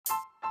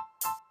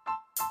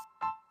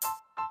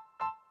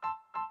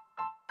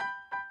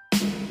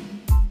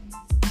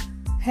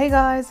Hey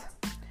guys,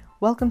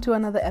 welcome to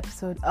another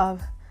episode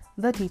of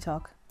The Tea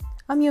Talk.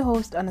 I'm your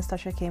host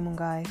Anastasia K.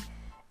 Mungai,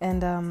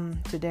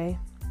 and today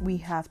we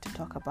have to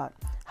talk about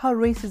how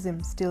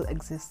racism still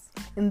exists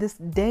in this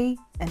day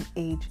and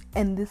age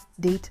and this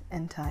date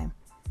and time.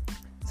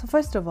 So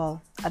first of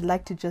all, I'd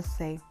like to just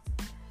say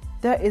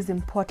there is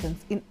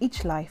importance in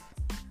each life.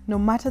 No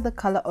matter the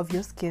color of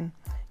your skin,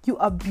 you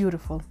are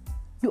beautiful.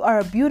 You are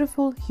a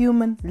beautiful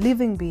human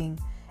living being,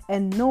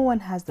 and no one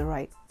has the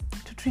right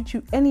to treat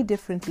you any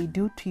differently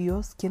due to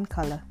your skin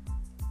color.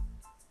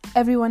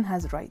 Everyone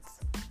has rights,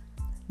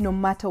 no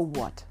matter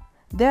what.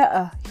 There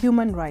are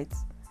human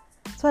rights.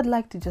 So I'd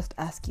like to just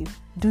ask you,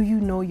 do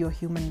you know your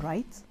human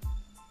rights?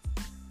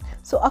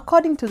 So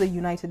according to the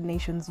United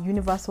Nations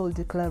Universal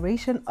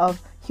Declaration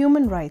of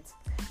Human Rights,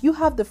 you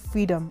have the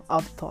freedom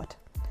of thought.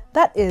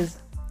 That is,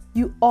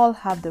 you all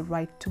have the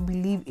right to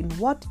believe in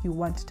what you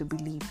want to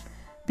believe,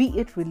 be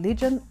it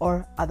religion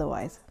or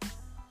otherwise.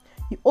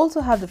 You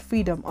also have the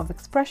freedom of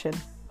expression.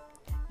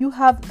 You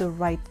have the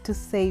right to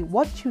say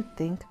what you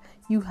think.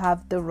 You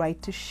have the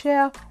right to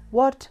share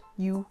what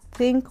you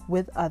think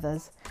with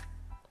others.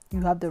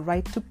 You have the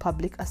right to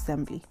public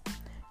assembly.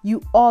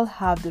 You all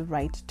have the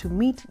right to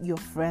meet your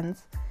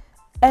friends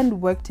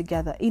and work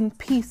together in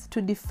peace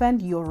to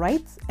defend your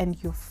rights and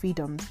your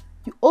freedoms.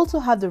 You also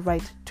have the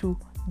right to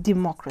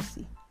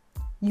democracy.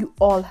 You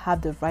all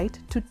have the right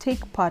to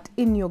take part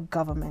in your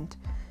government.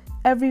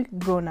 Every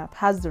grown-up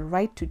has the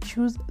right to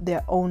choose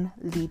their own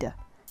leader.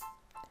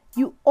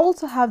 You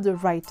also have the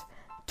right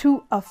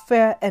to a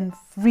fair and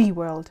free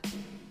world.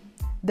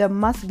 There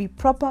must be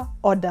proper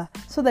order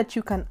so that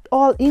you can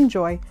all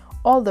enjoy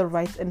all the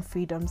rights and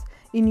freedoms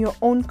in your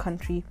own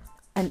country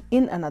and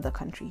in another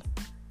country.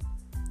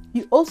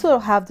 You also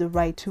have the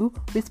right to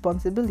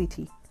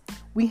responsibility.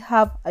 We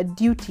have a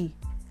duty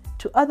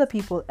to other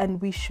people,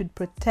 and we should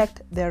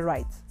protect their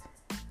rights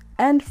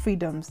and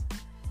freedoms.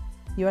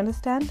 You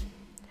understand?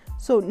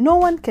 So no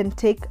one can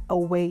take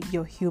away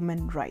your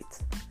human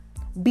rights,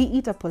 be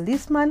it a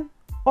policeman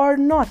or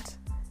not.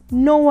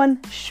 No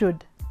one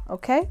should,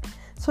 okay?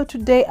 So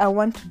today I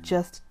want to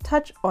just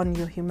touch on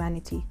your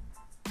humanity,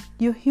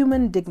 your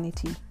human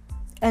dignity,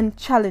 and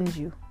challenge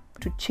you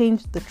to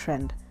change the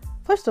trend.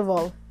 First of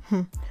all,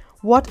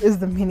 what is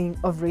the meaning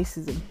of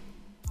racism?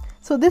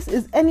 So this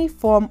is any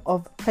form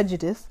of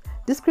prejudice,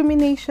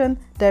 discrimination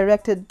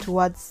directed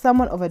towards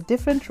someone of a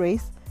different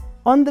race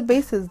on the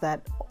basis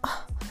that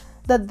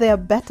they are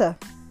better,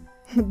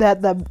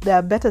 that they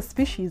are better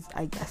species,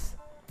 I guess.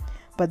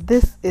 But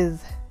this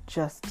is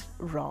just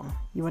wrong.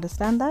 You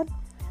understand that?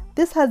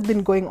 This has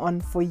been going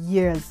on for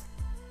years.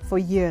 For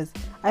years.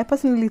 I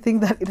personally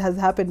think that it has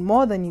happened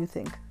more than you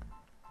think.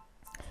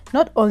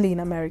 Not only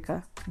in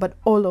America, but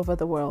all over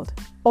the world.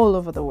 All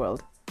over the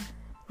world.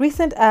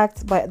 Recent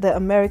acts by the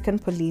American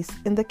police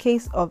in the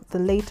case of the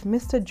late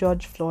Mr.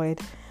 George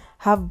Floyd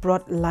have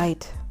brought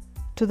light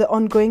to the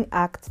ongoing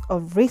acts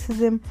of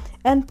racism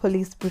and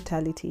police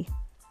brutality.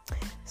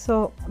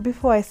 So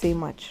before I say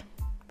much,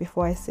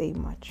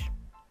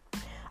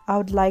 I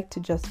would like to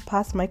just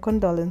pass my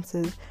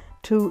condolences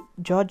to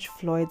George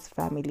Floyd's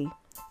family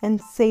and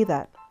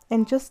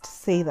just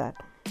say that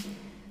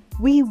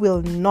we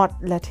will not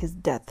let his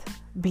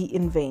death be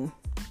in vain.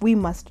 We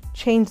must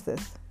change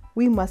this.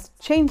 We must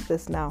change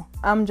this now.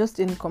 I'm just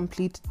in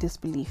complete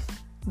disbelief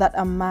that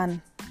a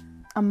man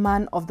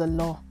of the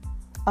law,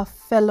 a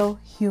fellow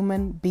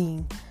human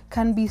being,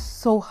 can be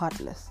so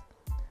heartless.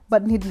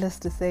 But needless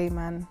to say,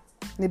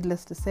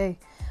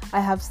 I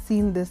have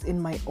seen this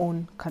in my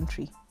own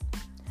country.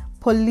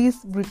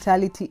 Police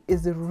brutality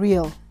is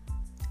real,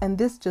 and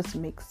this just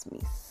makes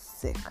me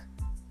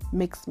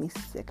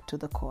sick to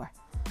the core.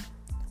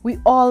 We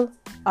all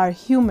are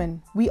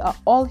human. We are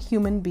all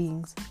human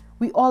beings.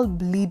 We all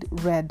bleed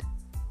red.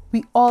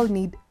 We all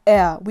need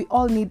air. We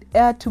all need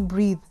air to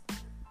breathe.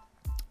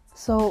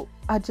 So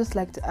I'd just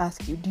like to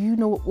ask you, do you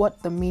know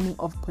what the meaning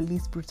of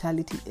police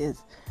brutality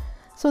is?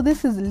 So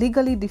this is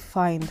legally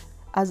defined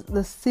as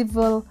the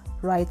civil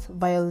rights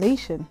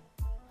violation,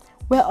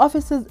 where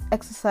officers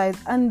exercise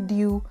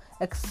undue,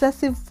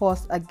 excessive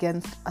force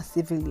against a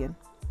civilian.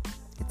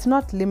 It's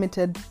not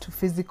limited to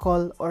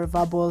physical or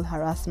verbal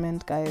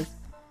harassment, guys.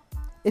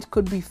 It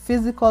could be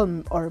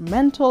physical or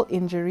mental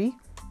injury,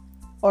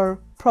 or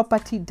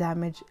property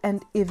damage,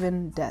 and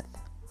even death.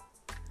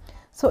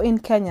 So in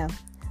Kenya,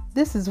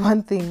 this is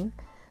one thing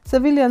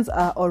civilians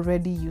are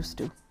already used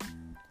to.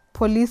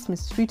 Police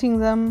mistreating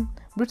them,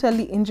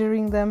 brutally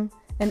injuring them,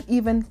 and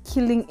even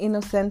killing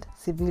innocent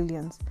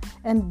civilians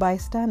and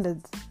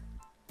bystanders.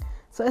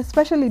 So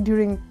especially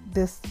during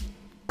this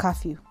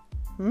curfew.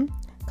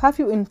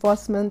 Curfew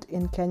enforcement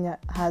in Kenya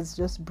has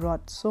just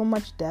brought so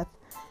much death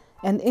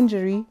and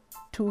injury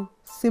to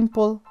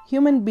simple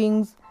human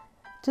beings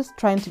just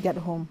trying to get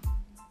home.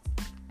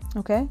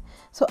 Okay,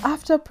 so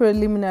after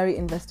preliminary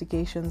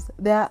investigations,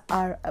 there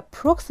are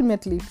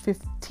approximately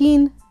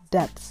 15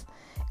 deaths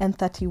and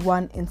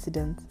 31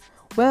 incidents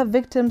where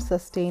victims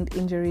sustained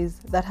injuries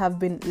that have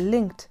been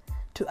linked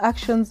to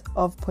actions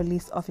of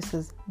police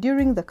officers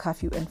during the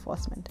curfew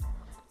enforcement.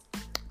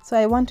 So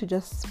I want to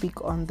just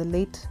speak on the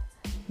late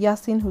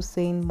Yasin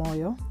Hussein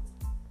Moyo,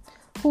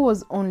 who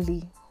was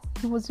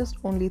just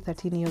only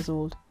 13 years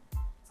old,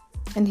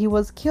 and he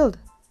was killed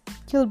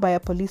by a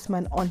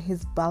policeman on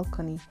his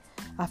balcony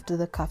after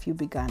the curfew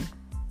began.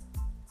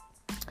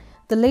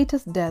 The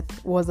latest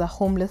death was a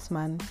homeless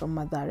man from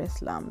Madare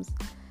slums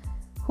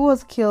who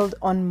was killed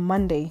on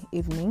Monday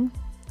evening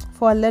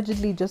for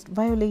allegedly just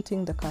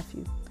violating the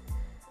curfew.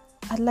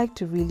 I'd like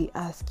to really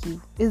ask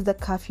you, is the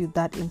curfew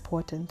that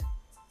important?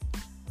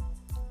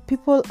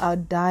 People are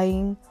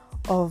dying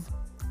of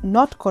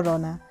not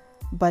corona,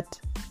 but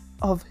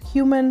of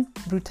human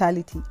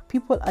brutality.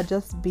 People are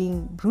just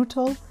being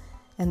brutal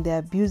and they're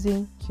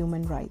abusing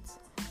human rights.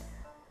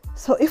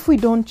 So if we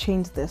don't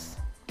change this,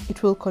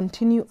 it will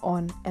continue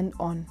on and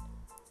on.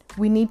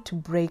 We need to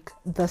break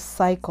the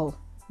cycle.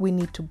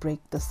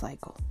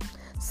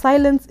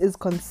 Silence is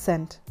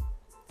consent.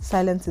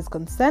 Silence is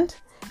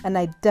consent, and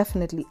I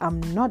definitely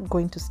am not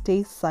going to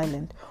stay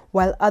silent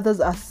while others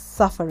are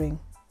suffering.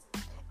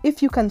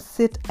 If you can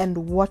sit and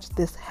watch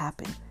this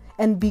happen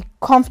and be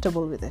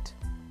comfortable with it,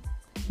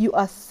 you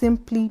are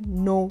simply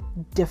no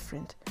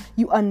different.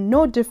 You are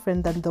no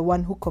different than the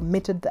one who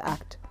committed the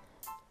act.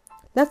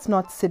 Let's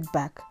not sit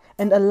back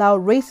and allow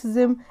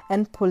racism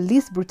and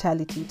police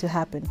brutality to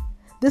happen.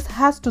 This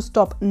has to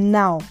stop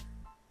now.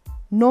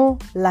 No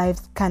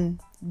lives can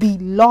be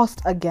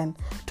lost again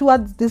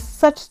towards this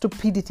such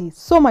stupidity,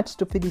 so much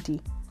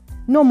stupidity.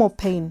 No more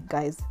pain,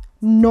 guys.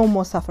 No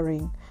more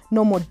suffering.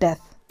 No more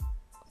death.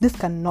 This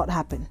cannot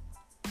happen.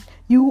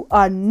 You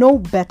are no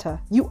better.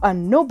 You are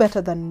no better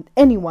than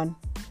anyone.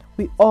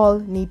 We all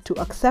need to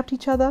accept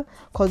each other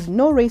because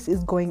no race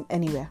is going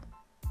anywhere.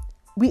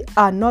 We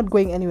are not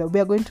going anywhere. We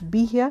are going to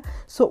be here.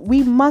 So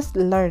we must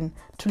learn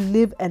to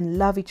live and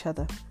love each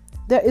other.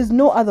 There is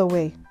no other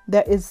way.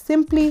 There is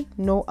simply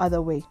no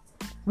other way.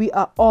 We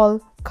are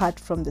all cut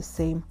from the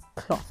same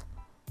cloth.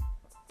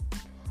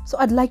 So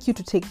I'd like you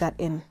to take that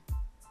in.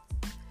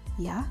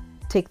 Yeah,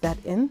 take that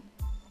in.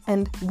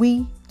 And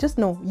we just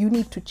know you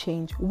need to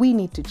change. We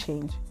need to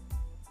change.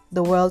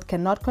 The world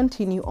cannot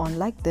continue on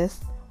like this.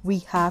 We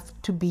have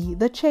to be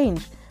the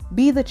change.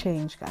 Be the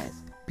change,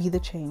 guys. Be the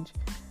change.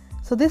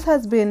 So this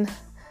has been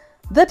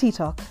The Tea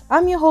Talk.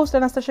 I'm your host,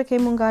 Anastasia K.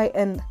 Mungai,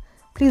 and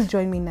please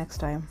join me next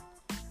time.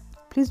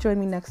 Please join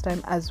me next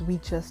time as we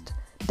just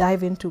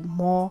dive into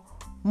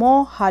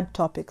more hard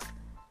topics,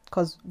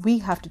 because we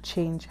have to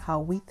change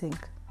how we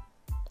think.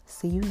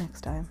 See you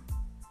next time.